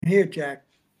here, Jack.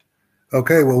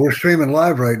 Okay, well, we're streaming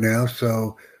live right now,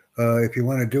 so if you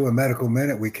want to do a medical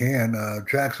minute, we can.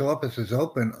 Jack's office is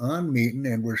open on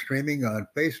Meetin, and we're streaming on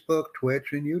Facebook,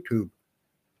 Twitch, and YouTube.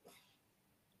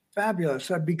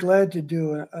 Fabulous. I'd be glad to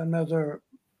do another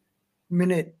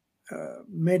minute,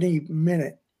 mini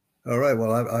minute. All right,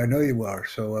 well, I know you are,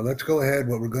 so let's go ahead.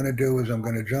 What we're going to do is I'm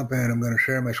going to jump in. I'm going to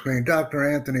share my screen. Dr.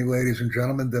 Anthony, ladies and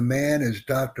gentlemen, the man is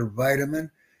Dr. Vitamin.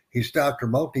 He's Dr.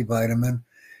 Multivitamin.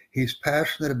 He's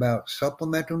passionate about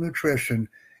supplemental nutrition.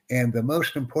 And the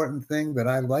most important thing that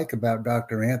I like about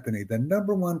Dr. Anthony, the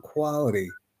number one quality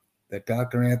that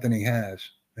Dr. Anthony has,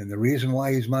 and the reason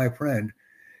why he's my friend,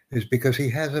 is because he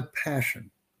has a passion.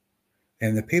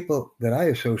 And the people that I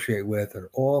associate with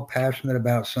are all passionate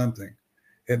about something.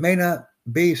 It may not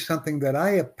be something that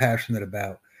I am passionate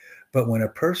about, but when a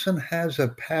person has a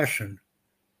passion,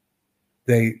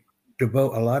 they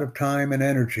devote a lot of time and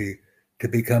energy to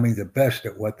becoming the best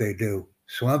at what they do.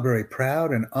 So I'm very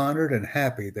proud and honored and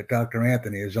happy that Dr.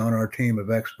 Anthony is on our team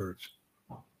of experts.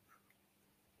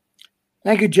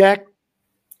 Thank you, Jack.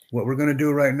 What we're going to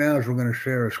do right now is we're going to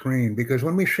share a screen, because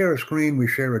when we share a screen, we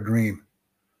share a dream.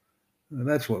 And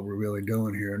that's what we're really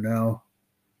doing here. Now,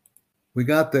 we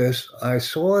got this. I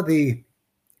saw the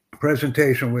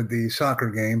presentation with the soccer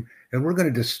game, and we're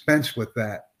going to dispense with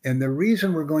that. And the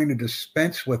reason we're going to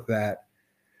dispense with that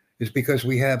is because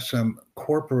we have some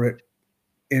corporate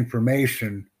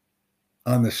information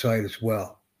on the site as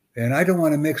well. And I don't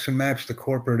want to mix and match the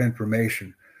corporate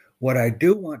information. What I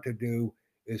do want to do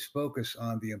is focus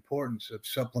on the importance of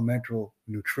supplemental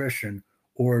nutrition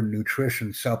or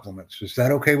nutrition supplements. Is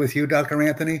that okay with you, Dr.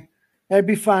 Anthony? That'd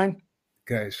be fine.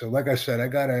 Okay, so like I said, I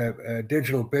got a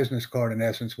digital business card, in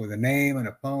essence, with a name and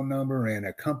a phone number and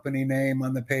a company name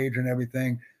on the page and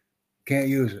everything. Can't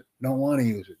use it. Don't want to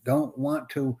use it. Don't want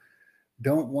to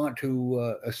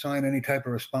assign any type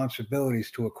of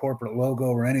responsibilities to a corporate logo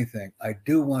or anything. I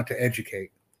do want to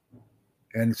educate,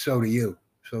 and so do you.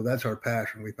 So that's our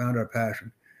passion. We found our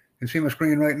passion. You can see my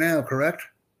screen right now, correct?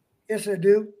 Yes, I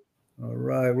do. All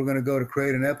right, we're going to go to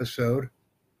create an episode.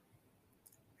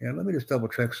 And let me just double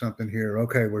check something here.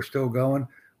 Okay, we're still going.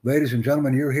 Ladies and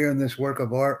gentlemen, you're hearing this work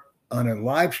of art on a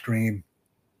live stream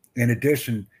in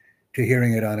addition to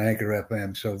hearing it on Anchor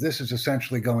FM. So this is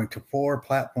essentially going to 4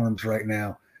 platforms right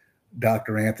now,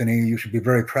 Dr. Anthony. You should be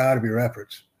very proud of your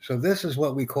efforts. So this is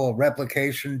what we call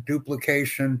replication,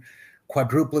 duplication,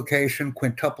 quadruplication,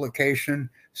 quintuplication,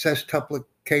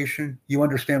 sextuplication. You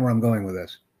understand where I'm going with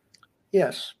this?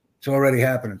 Yes. It's already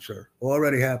happening, sir.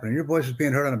 Already happening. Your voice is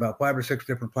being heard on about 5 or 6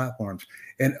 different platforms.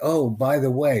 And oh, by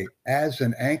the way, as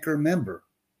an Anchor member,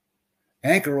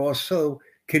 Anchor also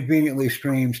conveniently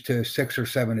streams to 6 or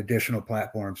 7 additional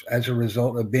platforms as a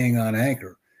result of being on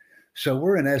Anchor. So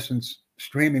we're in essence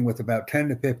streaming with about 10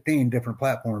 to 15 different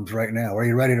platforms right now. Are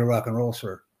you ready to rock and roll,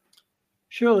 sir?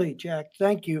 Surely, Jack.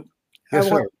 Thank you. Yes,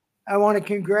 sir. I want to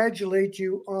congratulate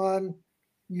you on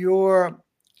your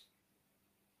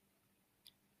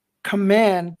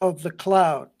command of the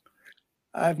cloud.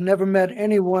 I've never met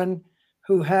anyone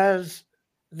who has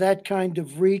that kind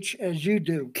of reach as you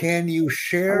do. Can you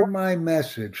share my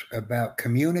message about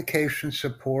communication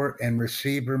support and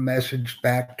receiver message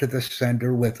back to the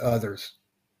sender with others?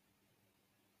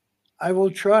 I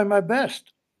will try my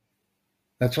best.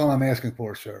 That's all I'm asking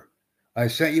for, sir. I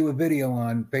sent you a video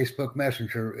on Facebook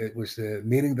Messenger. It was the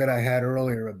meeting that I had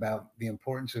earlier about the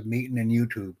importance of Meetin in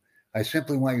YouTube. I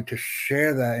simply want you to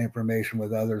share that information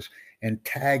with others and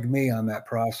tag me on that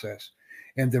process.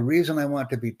 And the reason I want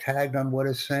to be tagged on what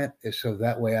is sent is so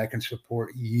that way I can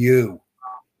support you.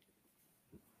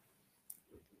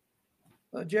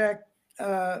 Well, Jack,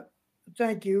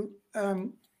 thank you.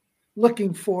 I'm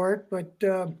looking for it, but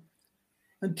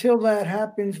until that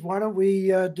happens, why don't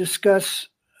we discuss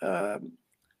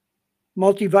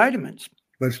multivitamins?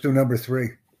 Let's do number 3.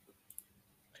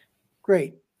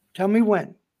 Great. Tell me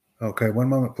when. Okay, one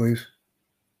moment, please.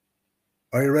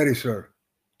 Are you ready, sir?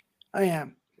 I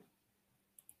am.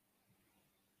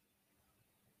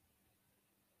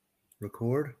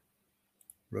 Record.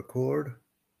 Record.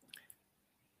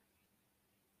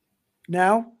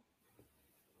 Now?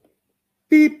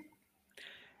 Beep.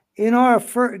 In our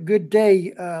good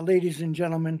day, ladies and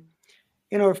gentlemen.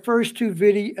 In our first two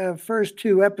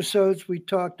episodes, we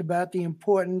talked about the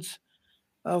importance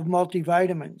of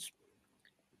multivitamins.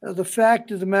 The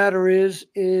fact of the matter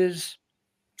is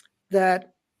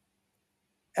that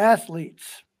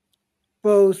athletes,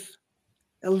 both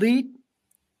elite,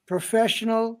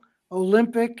 professional,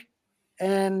 Olympic,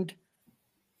 and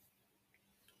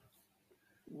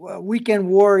weekend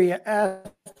warrior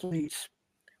athletes,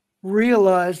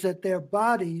 realize that their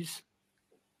bodies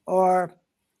are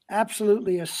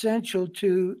absolutely essential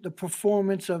to the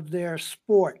performance of their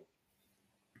sport.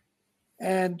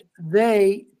 And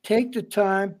they take the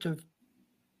time to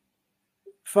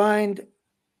find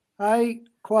high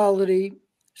quality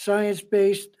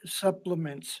science-based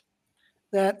supplements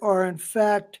that are in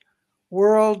fact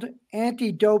World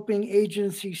Anti-Doping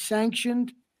Agency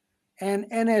sanctioned and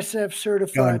NSF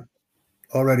certified. Done.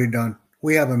 Already done.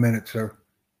 We have a minute, sir.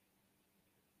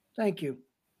 Thank you.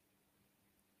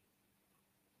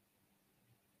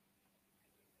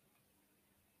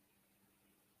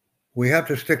 We have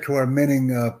to stick to our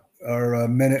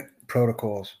minute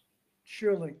protocols.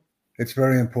 Surely. It's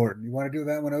very important. You want to do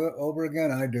that one over again?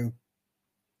 I do.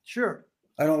 Sure.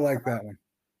 I don't like that one.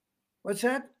 What's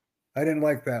that? I didn't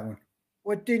like that one.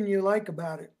 What didn't you like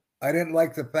about it? I didn't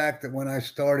like the fact that when I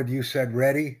started, you said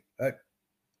ready.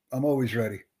 I'm always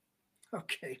ready.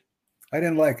 Okay. I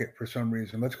didn't like it for some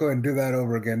reason. Let's go ahead and do that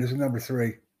over again. This is number 3.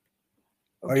 Okay.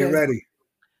 Are you ready?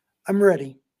 I'm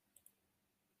ready.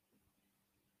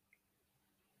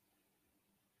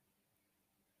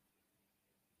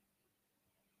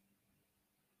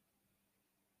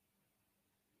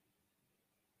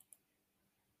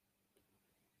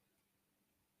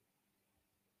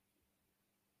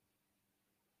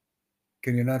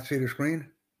 Can you not see the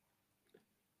screen?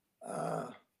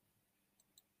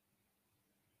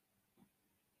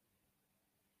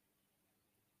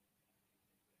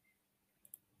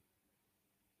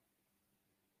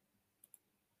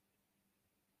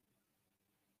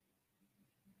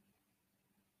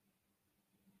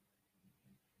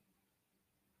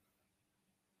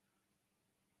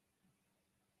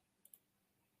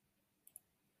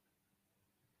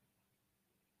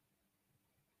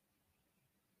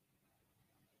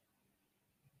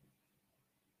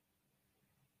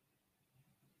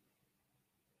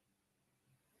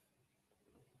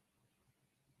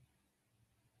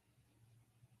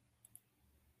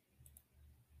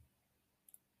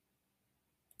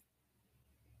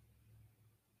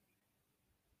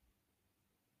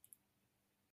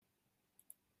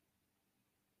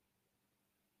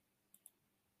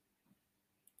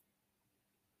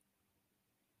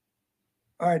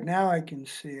 All right, now I can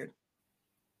see it.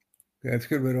 Yeah, it's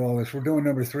good with all this. We're doing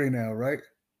number 3 now, right?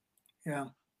 Yeah.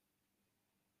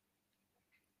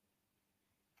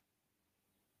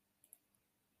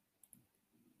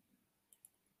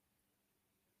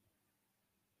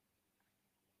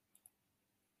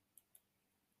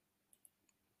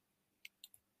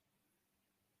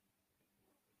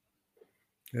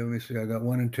 Let me see. I got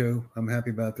 1 and 2. I'm happy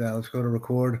about that. Let's go to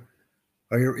record.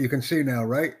 You can see now,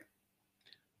 right?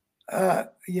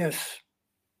 Yes.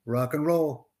 Rock and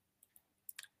roll.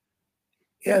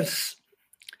 Yes.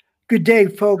 Good day,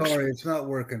 folks. Sorry, it's not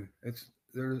working.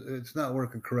 It's not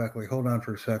working correctly. Hold on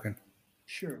for a second.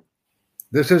 Sure.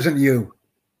 This isn't you.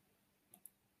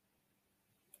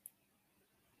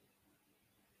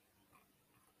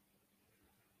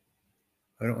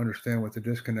 I don't understand what the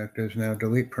disconnect is now.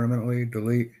 Delete permanently.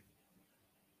 Delete.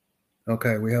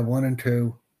 Okay, we have 1 and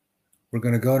 2. We're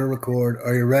going to go to record.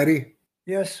 Are you ready?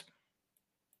 Yes.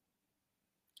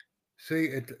 See,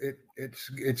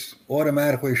 it's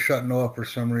automatically shutting off for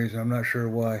some reason. I'm not sure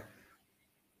why.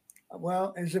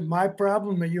 Well, is it my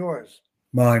problem or yours?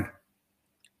 Mine.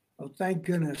 Oh, thank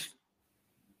goodness.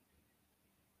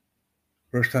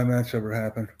 First time that's ever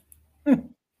happened.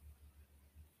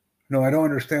 No, I don't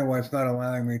understand why it's not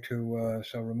allowing me to.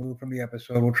 So remove from the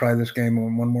episode. We'll try this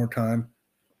game one more time.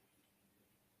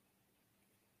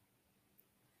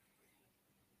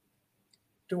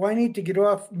 Do I need to get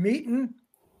off meeting?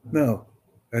 No,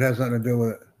 it has nothing to do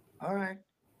with it. All right.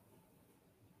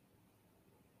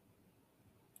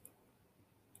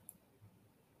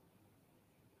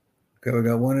 Okay, we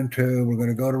got 1 and 2. We're going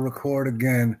to go to record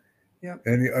again. Yep.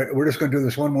 And we're just going to do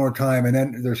this one more time. And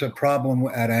then there's a problem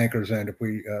at Anchor's end if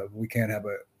we can't have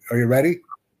a. Are you ready?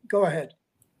 Go ahead.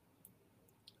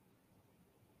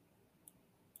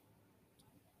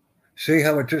 See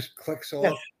how it just clicks off?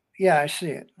 Yes. Yeah, I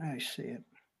see it. I see it.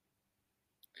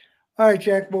 All right,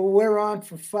 Jack. Well, we're on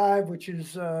for 5, which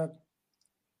is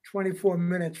 24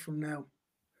 minutes from now.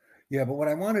 Yeah, but what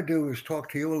I want to do is talk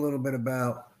to you a little bit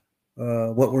about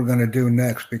what we're going to do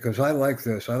next, because I like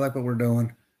this. I like what we're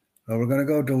doing. We're going to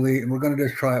go delete, and we're going to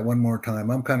just try it one more time.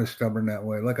 I'm kind of stubborn that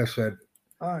way. Like I said,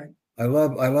 All right.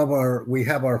 we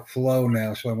have our flow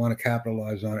now, so I want to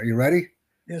capitalize on it. You ready?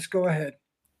 Yes, go ahead.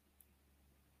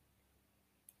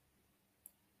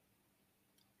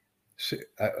 See,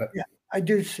 Yeah, I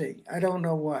do see. I don't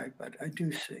know why, but I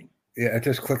do see. Yeah, it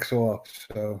just clicks off.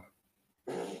 So,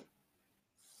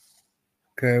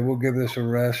 okay, we'll give this a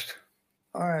rest.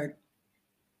 All right.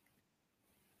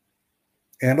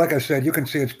 And like I said, you can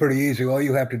see it's pretty easy. All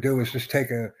you have to do is just take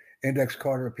a index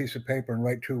card or a piece of paper and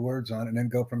write 2 words on it, and then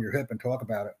go from your hip and talk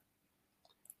about it.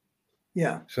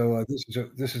 Yeah. So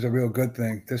this is a real good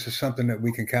thing. This is something that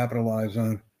we can capitalize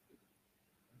on.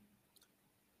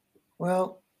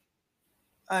 Well,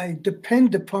 I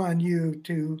depend upon you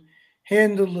to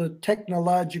handle the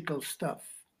technological stuff.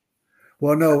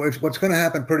 Well, no, it's what's going to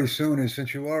happen pretty soon is,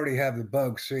 since you already have the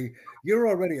bug, see, you're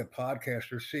already a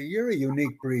podcaster. See, you're a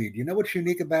unique breed. You know what's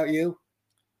unique about you?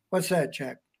 What's that,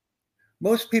 Jack?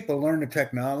 Most people learn the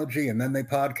technology and then they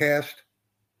podcast.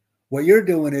 What you're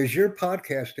doing is you're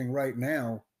podcasting right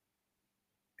now,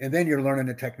 and then you're learning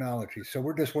the technology. So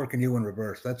we're just working you in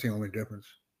reverse. That's the only difference.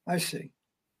 I see.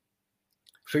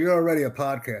 So you're already a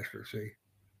podcaster, see?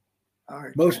 All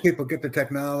right. Most people get the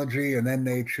technology and then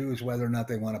they choose whether or not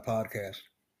they want a podcast.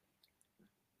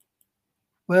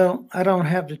 Well, I don't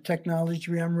have the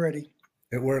technology. I'm ready.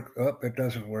 It worked. Oh, it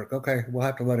doesn't work. Okay, we'll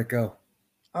have to let it go.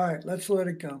 All right, let's let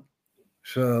it go.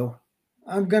 So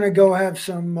I'm gonna go have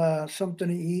some something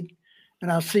to eat,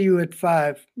 and I'll see you at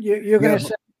 5. You're gonna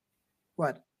say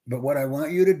what? But what I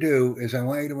want you to do is I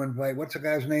want you to invite, what's the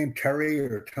guy's name? Terry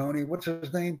or Tony? What's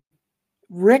his name?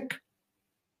 Rick.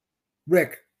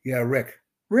 Rick. Yeah, Rick.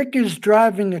 Rick is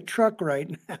driving a truck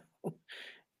right now.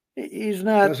 He's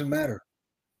not. Doesn't matter.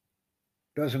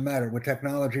 Doesn't matter. With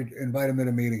technology, invite him to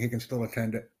the meeting. He can still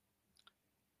attend it.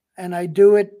 And I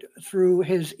do it through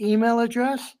his email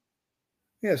address?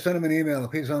 Yeah, send him an email.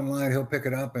 If he's online, he'll pick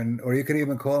it up. Or you can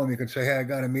even call him. You can say, hey, I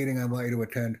got a meeting I want you to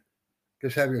attend.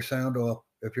 Just have your sound off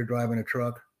if you're driving a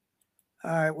truck.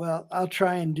 All right, well, I'll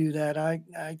try and do that. I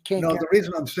can't. No, the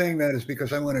reason I'm saying that is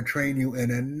because I want to train you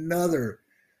in another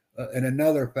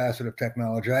facet of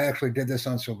technology. I actually did this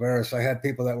on Silveris. I had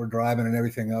people that were driving and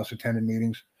everything else attending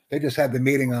meetings. They just had the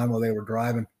meeting on while they were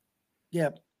driving. Yeah,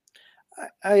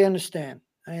 I understand.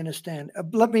 I understand.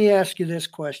 Let me ask you this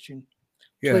question,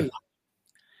 please.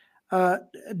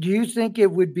 Do you think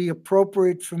it would be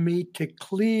appropriate for me to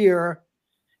clear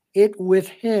it with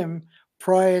him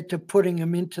prior to putting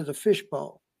him into the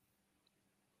fishbowl?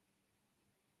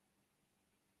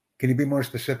 Can you be more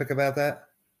specific about that?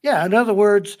 Yeah. In other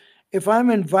words, if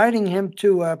I'm inviting him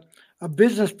to a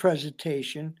business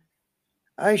presentation,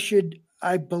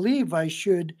 I believe I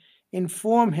should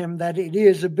inform him that it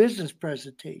is a business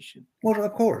presentation. Well,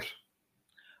 of course.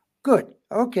 Good.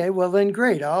 Okay. Well, then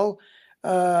great.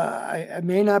 I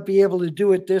may not be able to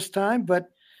do it this time, but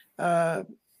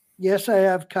yes, I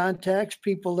have contacts,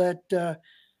 people that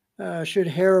should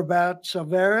hear about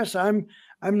Silveris. I'm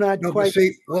not quite. But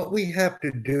see, what we have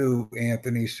to do,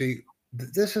 Anthony,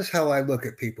 this is how I look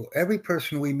at people. Every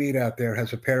person we meet out there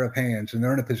has a pair of hands and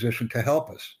they're in a position to help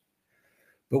us.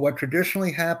 But what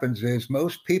traditionally happens is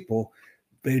most people,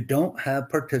 they don't have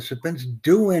participants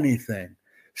do anything.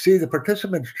 See, the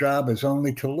participant's job is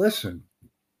only to listen.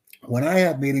 When I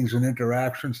have meetings and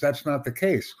interactions, that's not the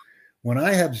case. When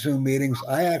I have Zoom meetings,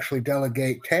 I actually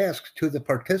delegate tasks to the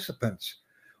participants.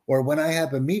 Or when I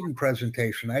have a meeting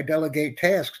presentation, I delegate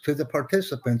tasks to the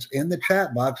participants in the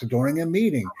chat box during a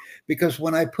meeting. Because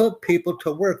when I put people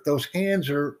to work, those hands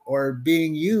are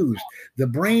being used. The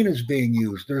brain is being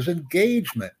used. There's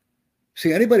engagement.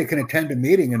 See, anybody can attend a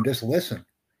meeting and just listen.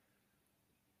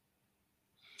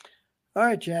 All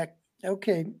right, Jack.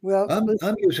 Okay. Well,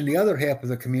 I'm using the other half of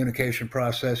the communication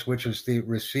process, which is the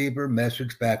receiver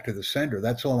message back to the sender.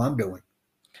 That's all I'm doing.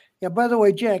 Yeah. By the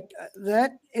way, Jack,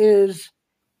 that is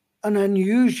an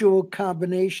unusual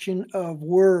combination of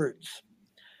words.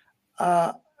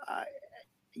 The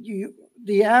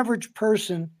average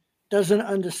person doesn't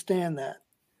understand that.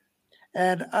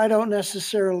 And I don't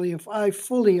necessarily, if I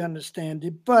fully understand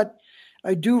it, but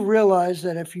I do realize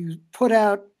that if you put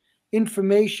out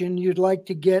information, you'd like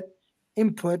to get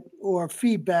input or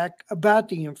feedback about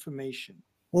the information.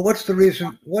 Well, what's the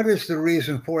reason? What is the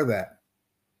reason for that?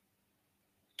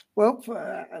 Well,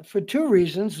 for 2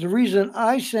 reasons. The reason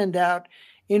I send out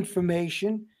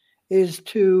information is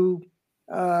to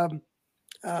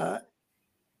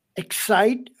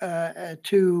excite,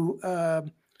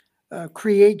 to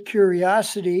create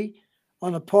curiosity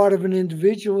on the part of an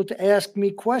individual to ask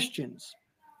me questions.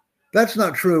 That's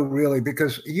not true, really,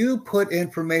 because you put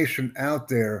information out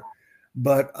there,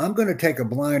 but I'm going to take a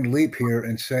blind leap here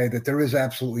and say that there is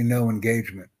absolutely no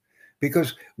engagement.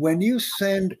 Because when you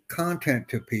send content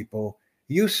to people,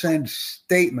 you send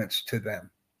statements to them.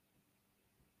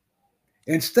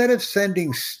 Instead of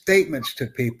sending statements to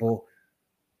people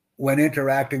when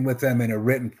interacting with them in a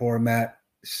written format,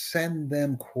 send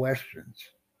them questions.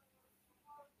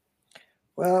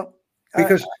 Well,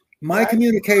 because my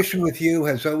communication with you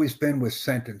has always been with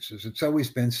sentences. It's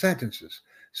always been sentences.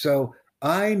 So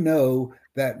I know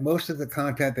that most of the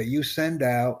content that you send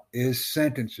out is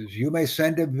sentences. You may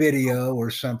send a video or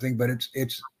something, but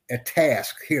it's a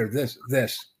task. Here,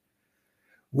 this.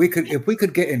 We could, if we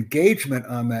could get engagement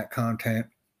on that content,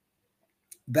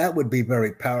 that would be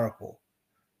very powerful.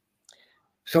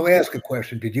 So ask a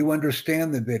question. Did you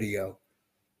understand the video?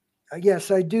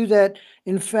 Yes, I do that.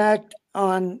 In fact,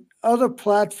 on other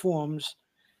platforms,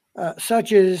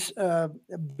 such as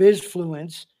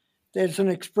BizFluence, there's an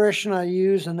expression I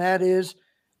use, and that is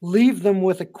leave them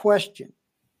with a question.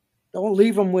 Don't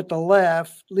leave them with a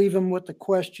laugh, leave them with a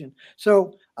question.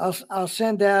 So I'll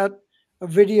send out a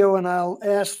video and I'll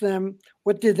ask them,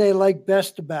 what did they like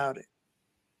best about it?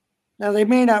 Now, they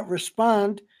may not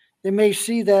respond. They may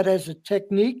see that as a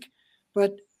technique,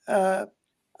 but I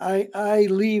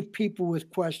leave people with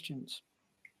questions.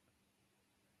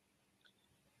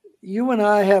 You and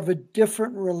I have a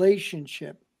different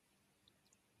relationship.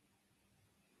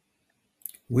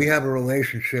 We have a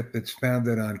relationship that's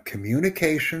founded on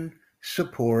communication,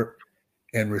 support,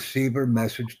 and receiver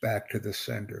message back to the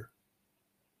sender.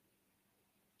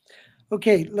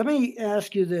 Okay, let me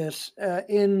ask you this.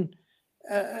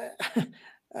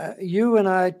 You and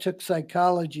I took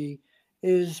psychology.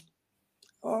 Is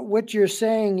what you're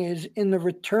saying is in the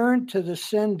return to the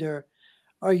sender,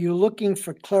 are you looking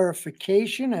for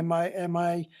clarification? Am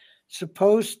I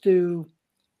supposed to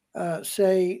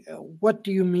say, what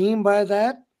do you mean by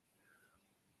that?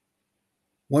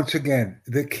 Once again,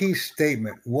 the key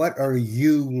statement, what are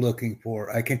you looking for?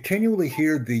 I continually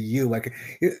hear the you.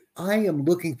 I am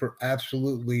looking for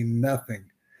absolutely nothing.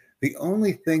 The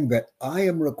only thing that I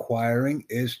am requiring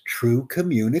is true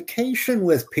communication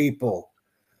with people.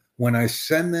 When I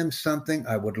send them something,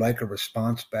 I would like a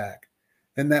response back.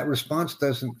 And that response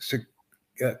doesn't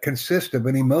consist of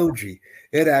an emoji.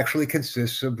 It actually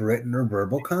consists of written or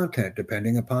verbal content,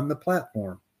 depending upon the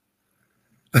platform.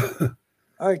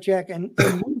 All right, Jack, and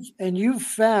you've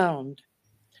found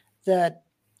that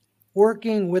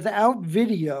working without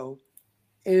video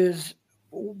is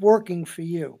working for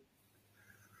you.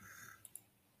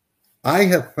 I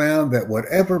have found that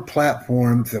whatever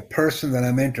platform the person that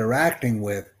I'm interacting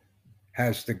with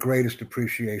has the greatest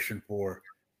appreciation for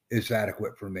is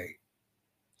adequate for me.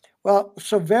 Well,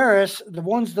 Soveris, the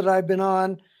ones that I've been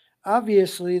on,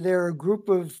 obviously they're a group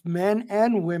of men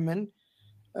and women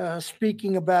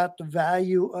speaking about the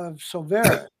value of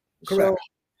Soveris. Correct.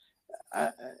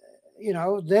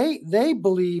 So, they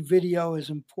believe video is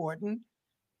important.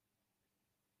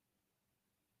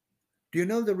 Do you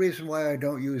know the reason why I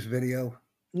don't use video?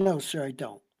 No, sir, I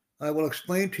don't. I will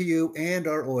explain to you and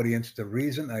our audience the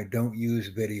reason I don't use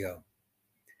video.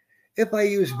 If I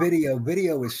use video,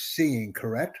 video is seeing,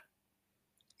 correct?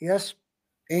 Yes.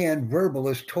 And verbal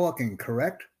is talking,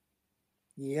 correct?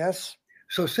 Yes.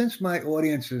 So since my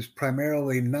audience is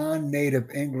primarily non-native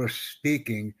English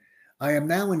speaking, I am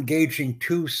now engaging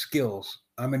two skills.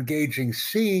 I'm engaging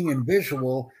seeing and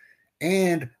visual,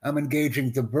 and I'm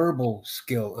engaging the verbal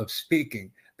skill of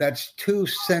speaking. That's two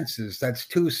senses. That's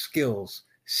two skills,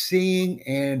 seeing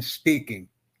and speaking.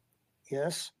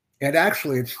 Yes. And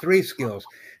actually, it's three skills: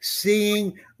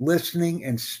 seeing, listening,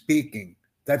 and speaking.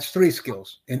 That's three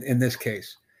skills in this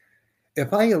case.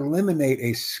 If I eliminate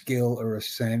a skill or a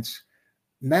sense,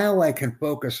 now I can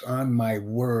focus on my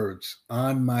words,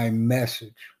 on my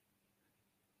message.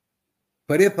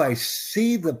 But if I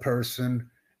see the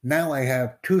person, now I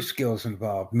have two skills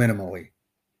involved minimally.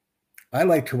 I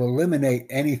like to eliminate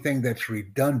anything that's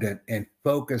redundant and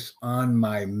focus on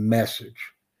my message.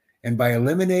 And by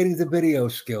eliminating the video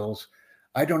skills,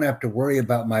 I don't have to worry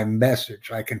about my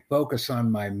message. I can focus on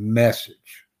my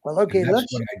message. Well, okay, and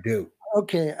that's what I do.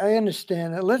 Okay, I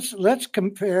understand. Let's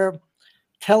compare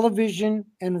television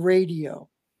and radio.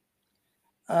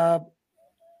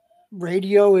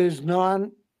 Radio is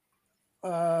non-visual,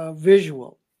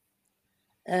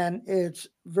 and it's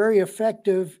very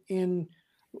effective in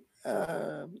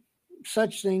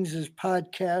such things as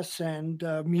podcasts and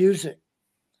music.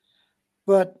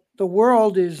 But the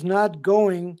world is not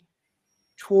going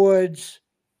towards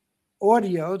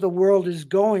audio. The world is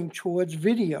going towards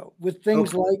video with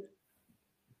things like.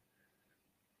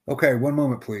 Okay, one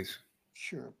moment, please.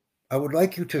 Sure. I would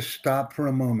like you to stop for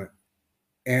a moment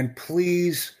and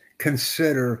please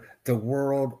consider the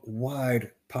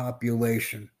worldwide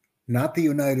population, not the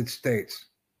United States.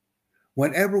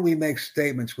 Whenever we make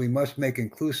statements, we must make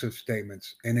inclusive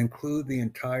statements and include the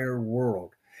entire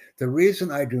world. The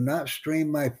reason I do not stream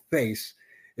my face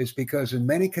is because in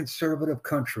many conservative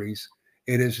countries,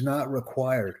 it is not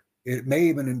required. It may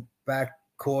even, in fact,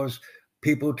 cause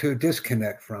people to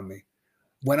disconnect from me.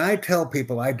 When I tell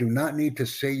people I do not need to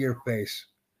see your face,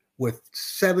 with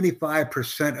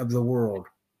 75% of the world,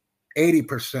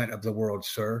 80% of the world,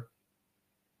 sir,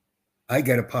 I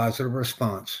get a positive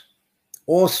response.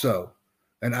 Also,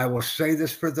 and I will say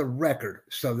this for the record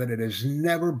so that it is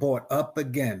never brought up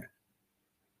again,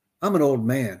 I'm an old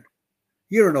man.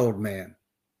 You're an old man.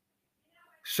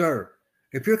 Sir,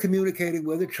 if you're communicating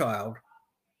with a child,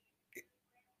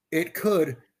 it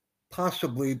could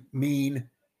possibly mean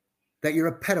that you're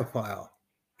a pedophile.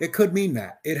 It could mean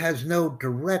that. It has no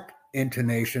direct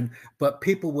intonation, but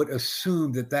people would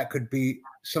assume that that could be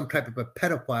some type of a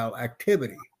pedophile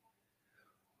activity.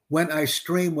 When I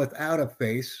stream without a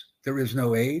face, there is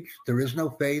no age, there is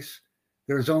no face,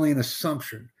 there is only an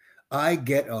assumption. I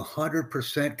get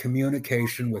 100%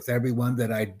 communication with everyone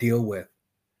that I deal with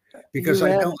because I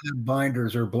don't have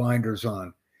binders or blinders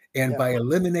on. And by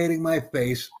eliminating my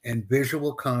face and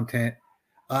visual content,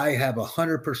 I have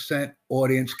 100%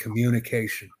 audience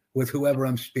communication with whoever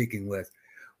I'm speaking with.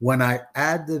 When I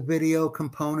add the video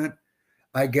component,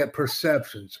 I get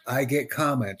perceptions, I get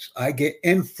comments, I get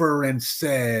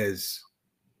inferences.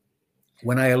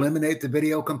 When I eliminate the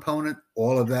video component,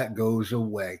 all of that goes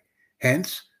away.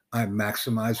 Hence, I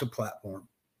maximize a platform.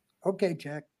 Okay,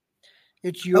 Jack.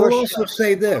 It's your I will also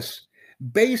say this,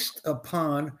 based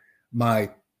upon my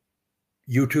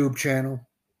YouTube channel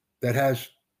that has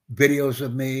videos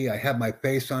of me, I have my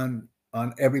face on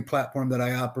every platform that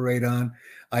I operate on.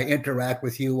 I interact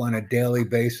with you on a daily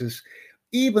basis,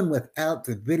 even without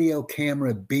the video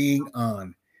camera being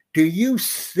on. Do you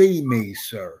see me,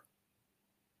 sir?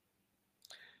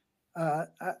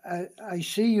 I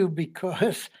see you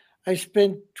because I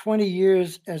spent 20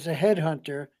 years as a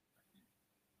headhunter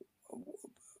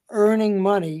earning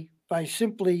money by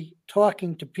simply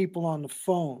talking to people on the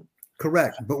phone.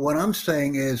 Correct. But what I'm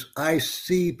saying is I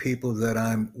see people that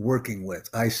I'm working with.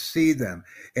 I see them.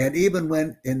 And even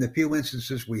when in the few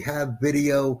instances we have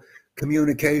video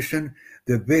communication,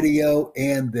 the video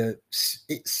and the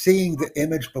seeing the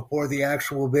image before the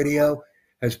actual video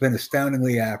has been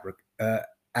astoundingly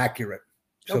accurate.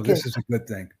 So okay. This is a good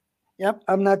thing. Yep.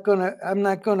 I'm not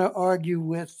gonna argue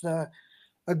with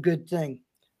a good thing.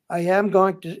 I am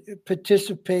going to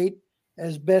participate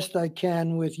as best I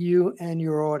can with you and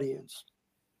your audience.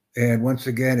 And once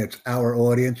again, it's our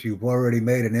audience. You've already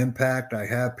made an impact. I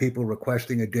have people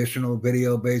requesting additional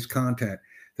video-based content.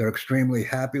 They're extremely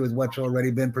happy with what's already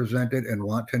been presented and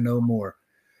want to know more.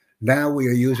 Now we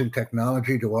are using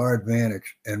technology to our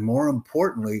advantage. And more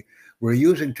importantly, we're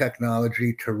using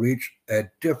technology to reach a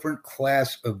different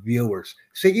class of viewers.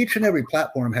 See, each and every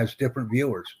platform has different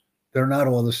viewers. They're not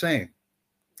all the same.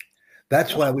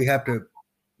 That's why we have to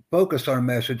focus our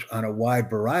message on a wide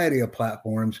variety of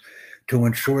platforms to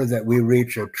ensure that we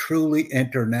reach a truly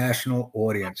international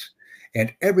audience.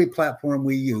 And every platform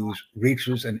we use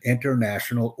reaches an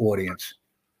international audience.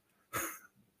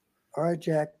 All right,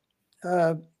 Jack.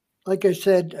 Like I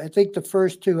said, I think the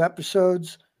first 2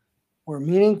 episodes were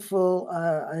meaningful.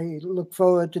 I look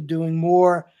forward to doing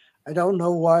more. I don't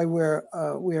know why we're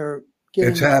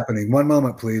getting... It's happening. One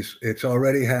moment, please. It's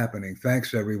already happening.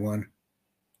 Thanks, everyone.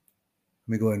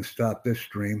 Let me go ahead and stop this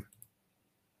stream.